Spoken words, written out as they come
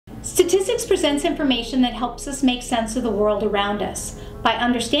Statistics presents information that helps us make sense of the world around us. By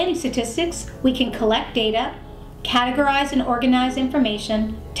understanding statistics, we can collect data, categorize and organize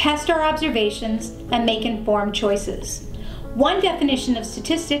information, test our observations, and make informed choices. One definition of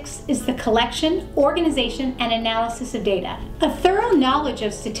statistics is the collection, organization, and analysis of data. A thorough knowledge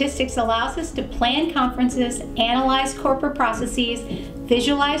of statistics allows us to plan conferences, analyze corporate processes,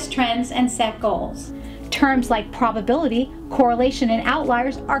 visualize trends, and set goals. Terms like probability, correlation, and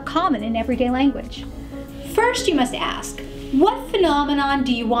outliers are common in everyday language. First, you must ask, what phenomenon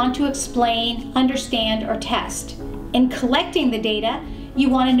do you want to explain, understand, or test? In collecting the data, you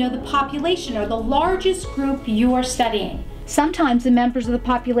want to know the population or the largest group you are studying. Sometimes the members of the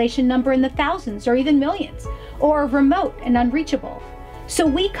population number in the thousands or even millions, or are remote and unreachable. So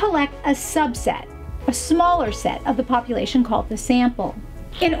we collect a subset, a smaller set of the population called the sample.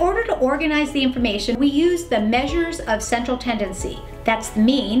 In order to organize the information, we use the measures of central tendency. That's the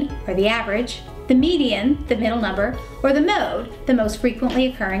mean, or the average, the median, the middle number, or the mode, the most frequently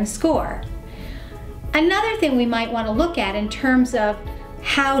occurring score. Another thing we might want to look at in terms of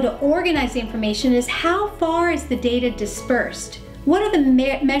how to organize the information is how far is the data dispersed? What are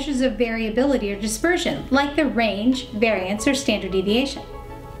the measures of variability or dispersion, like the range, variance, or standard deviation?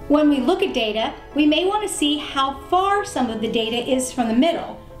 When we look at data, we may want to see how far some of the data is from the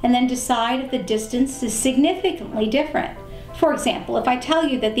middle, and then decide if the distance is significantly different. For example, if I tell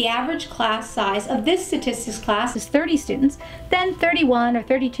you that the average class size of this statistics class is 30 students, then 31 or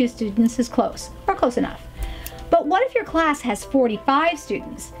 32 students is close, or close enough. But what if your class has 45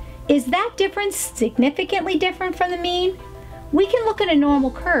 students? Is that difference significantly different from the mean? We can look at a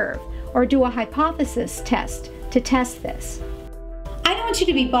normal curve or do a hypothesis test to test this. I don't want you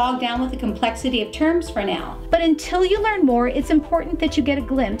to be bogged down with the complexity of terms for now, but until you learn more, it's important that you get a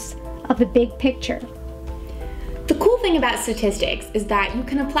glimpse of the big picture. The cool thing about statistics is that you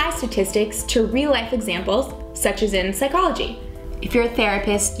can apply statistics to real-life examples, such as in psychology. If you're a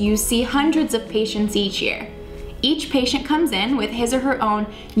therapist, you see hundreds of patients each year. Each patient comes in with his or her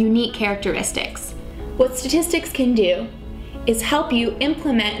own unique characteristics. What statistics can do is help you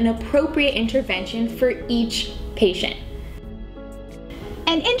implement an appropriate intervention for each patient.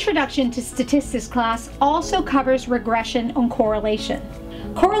 An introduction to statistics class also covers regression and correlation.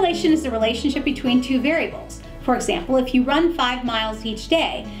 Correlation is the relationship between two variables. For example, if you run 5 miles each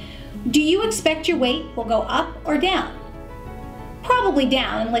day, do you expect your weight will go up or down? Probably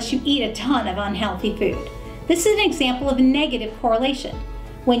down unless you eat a ton of unhealthy food. This is an example of a negative correlation.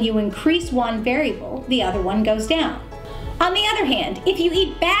 When you increase one variable, the other one goes down. On the other hand, if you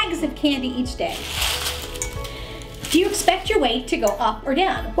eat bags of candy each day, do you expect your weight to go up or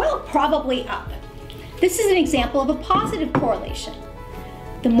down? Well, probably up. This is an example of a positive correlation.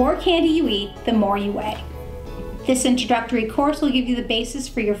 The more candy you eat, the more you weigh. This introductory course will give you the basis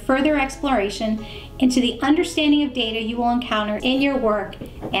for your further exploration into the understanding of data you will encounter in your work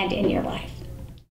and in your life.